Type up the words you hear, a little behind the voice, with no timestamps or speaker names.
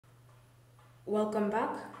Welcome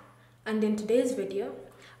back, and in today's video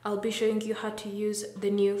I'll be showing you how to use the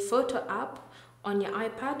new photo app on your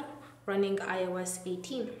iPad running iOS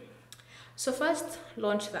 18. So first,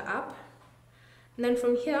 launch the app, and then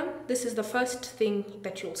from here this is the first thing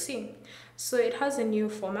that you'll see. So it has a new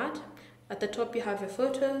format. At the top you have your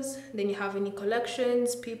photos, then you have any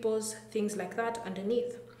collections, people's, things like that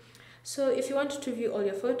underneath. So if you want to view all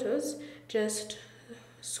your photos, just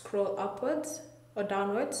scroll upwards or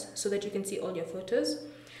downwards so that you can see all your photos,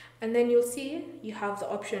 and then you'll see you have the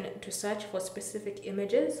option to search for specific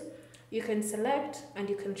images. You can select and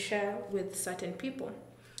you can share with certain people.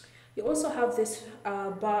 You also have this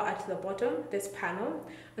bar at the bottom, this panel,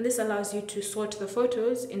 and this allows you to sort the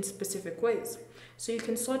photos in specific ways. So you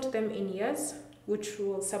can sort them in years, which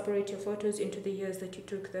will separate your photos into the years that you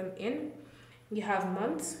took them in. You have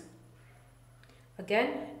months. Again,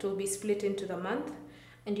 it will be split into the month.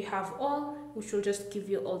 And you have all, which will just give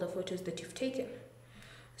you all the photos that you've taken.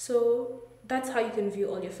 So that's how you can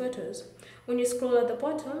view all your photos. When you scroll at the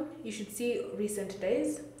bottom, you should see recent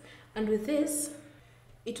days. And with this,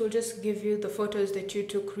 it will just give you the photos that you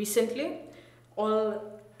took recently,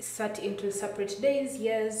 all set into separate days,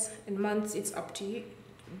 years, and months. It's up to you,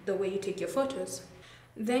 the way you take your photos.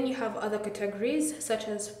 Then you have other categories such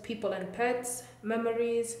as people and pets,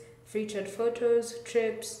 memories, featured photos,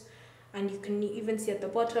 trips, and you can even see at the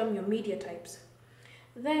bottom your media types.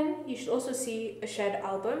 Then you should also see shared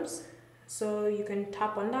albums. So you can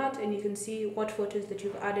tap on that and you can see what photos that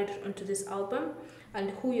you've added onto this album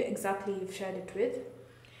and who exactly you've shared it with.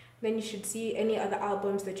 Then you should see any other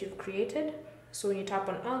albums that you've created. So when you tap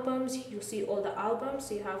on albums, you'll see all the albums.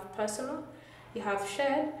 So you have personal, you have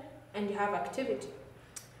shared, and you have activity.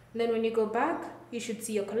 And then when you go back, you should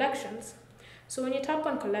see your collections. So when you tap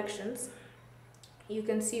on collections, you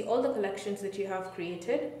can see all the collections that you have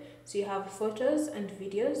created. So you have photos and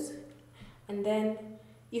videos. And then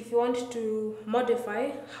if you want to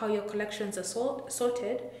modify how your collections are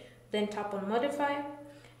sorted, then tap on modify,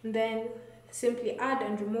 and then simply add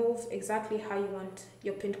and remove exactly how you want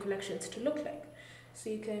your pinned collections to look like.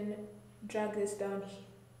 So you can drag this down.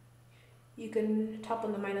 You can tap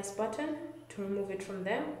on the minus button to remove it from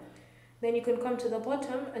there. Then you can come to the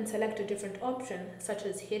bottom and select a different option, such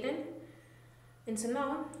as hidden. And so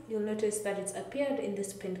now you'll notice that it's appeared in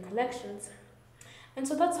this pinned collections. And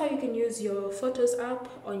so that's how you can use your Photos app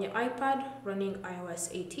on your iPad running iOS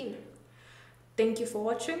 18. Thank you for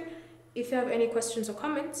watching. If you have any questions or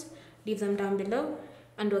comments, leave them down below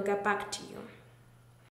and we'll get back to you.